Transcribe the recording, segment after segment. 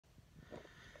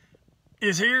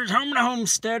is here's home to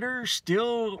Homesteader,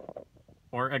 still,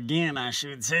 or again I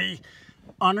should say,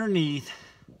 underneath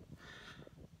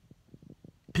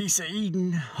Piece of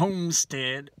Eden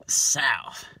Homestead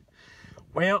South.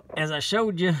 Well, as I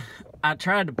showed you, I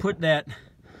tried to put that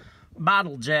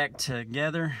bottle jack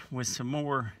together with some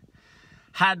more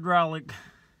hydraulic,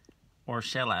 or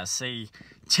shall I say,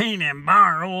 chain and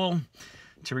bar oil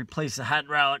to replace the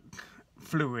hydraulic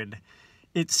fluid.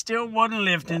 It still wasn't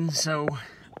lifting, so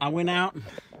I went out and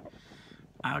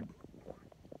I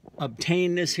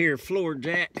obtained this here floor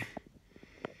jack,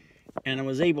 and I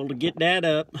was able to get that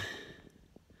up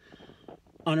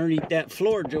underneath that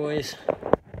floor joist,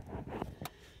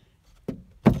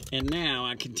 and now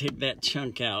I can take that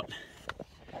chunk out.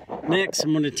 Next,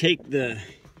 I'm going to take the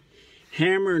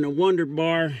hammer and a wonder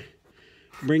bar,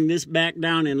 bring this back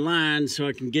down in line so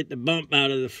I can get the bump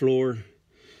out of the floor.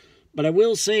 But I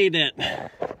will say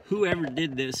that whoever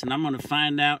did this, and I'm going to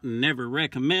find out and never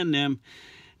recommend them,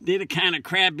 did a kind of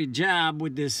crappy job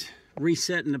with this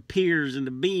resetting the piers and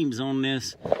the beams on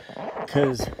this,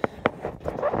 because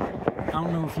I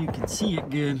don't know if you can see it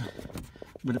good,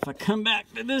 but if I come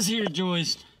back to this here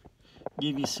joist,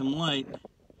 give you some light,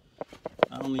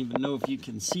 I don't even know if you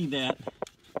can see that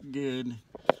good.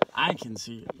 I can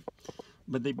see it.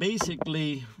 But they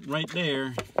basically, right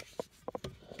there,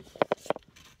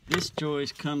 this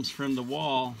joist comes from the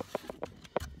wall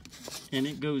and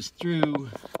it goes through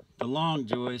the long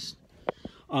joist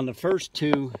on the first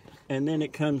two, and then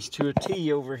it comes to a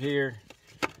T over here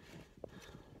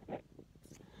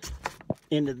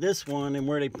into this one, and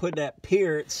where they put that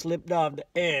pier, it slipped off the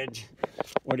edge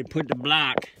where they put the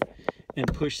block and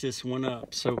push this one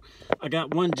up. So I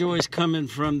got one joist coming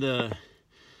from the,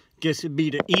 guess it'd be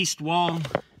the east wall.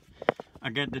 I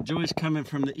got the joist coming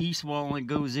from the east wall and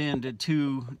goes into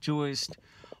two joists.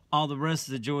 All the rest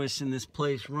of the joists in this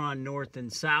place run north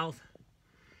and south.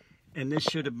 And this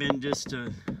should have been just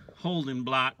a holding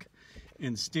block.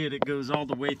 Instead, it goes all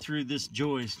the way through this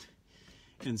joist.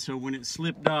 And so when it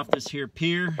slipped off this here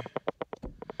pier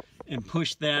and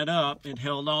pushed that up, it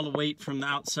held all the weight from the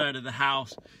outside of the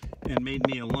house and made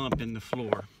me a lump in the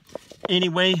floor.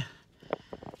 Anyway,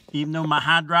 even though my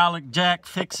hydraulic jack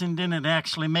fixing didn't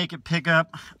actually make it pick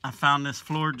up, I found this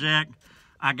floor jack.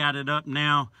 I got it up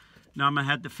now. Now I'm gonna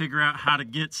have to figure out how to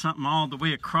get something all the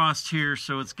way across here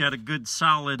so it's got a good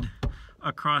solid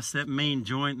across that main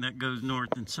joint that goes north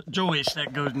and joist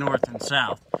that goes north and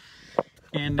south.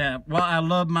 And while I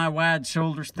love my wide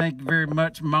shoulders, thank you very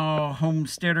much, Ma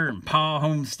Homesteader and Pa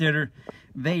Homesteader.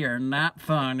 They are not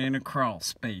fun in a crawl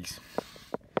space.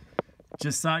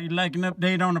 Just thought you'd like an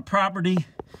update on the property.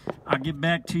 I'll get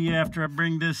back to you after I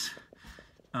bring this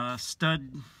stud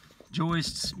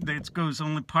joist that goes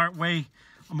only part way.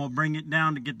 I'm gonna bring it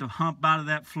down to get the hump out of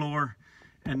that floor,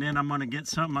 and then I'm gonna get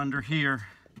something under here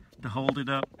to hold it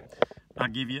up. I'll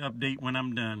give you an update when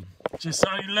I'm done. Just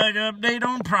thought you'd like an update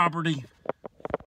on property.